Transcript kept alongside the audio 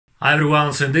Hi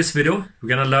everyone, so in this video we're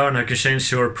gonna learn how to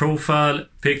change your profile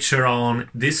picture on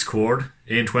Discord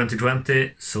in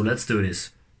 2020, so let's do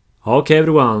this. Okay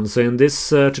everyone, so in this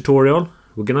tutorial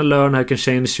we're gonna learn how you can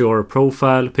change your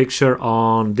profile picture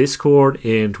on Discord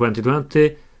in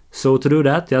 2020. So to do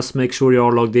that, just make sure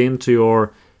you're logged into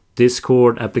your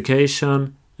Discord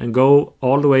application and go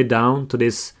all the way down to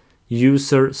this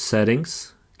user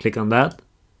settings. Click on that.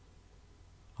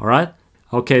 Alright.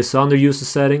 Okay, so under user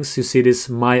settings you see this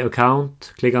my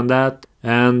account. Click on that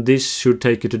and this should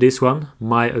take you to this one,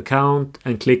 my account,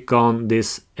 and click on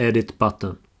this edit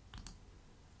button.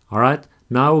 Alright,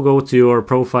 now go to your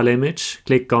profile image,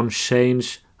 click on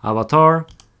change avatar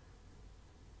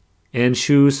and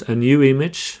choose a new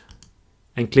image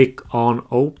and click on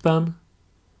open.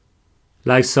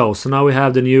 Like so. So now we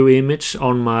have the new image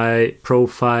on my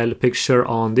profile picture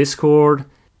on Discord.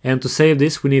 And to save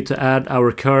this we need to add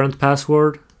our current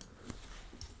password.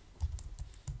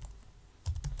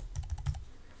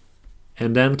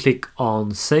 And then click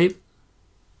on save.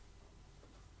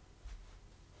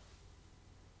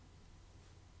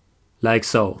 Like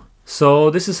so. So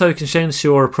this is how you can change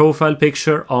your profile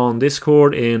picture on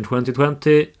Discord in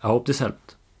 2020. I hope this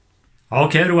helped.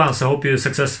 Okay everyone, so I hope you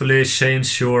successfully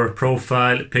changed your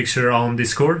profile picture on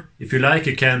Discord. If you like,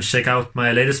 you can check out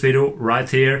my latest video right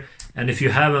here. And if you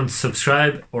haven't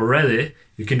subscribed already,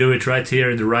 you can do it right here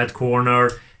in the right corner.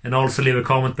 And also leave a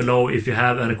comment below if you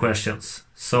have any questions.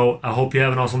 So I hope you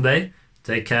have an awesome day.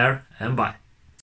 Take care and bye.